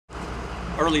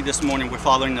Early this morning, we're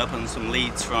following up on some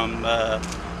leads from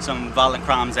some violent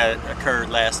crimes that occurred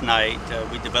last night.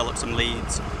 We developed some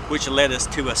leads which led us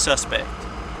to a suspect.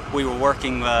 We were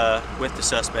working with the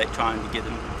suspect trying to get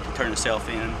him to turn himself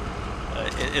in.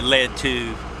 It led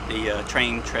to the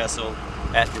train trestle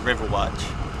at the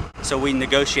Riverwatch. So we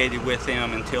negotiated with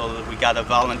him until we got a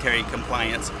voluntary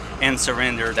compliance and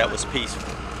surrender that was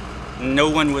peaceful. No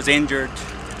one was injured.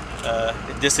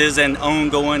 This is an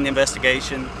ongoing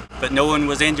investigation, but no one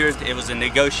was injured. It was a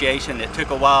negotiation. It took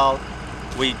a while.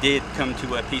 We did come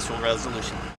to a peaceful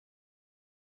resolution.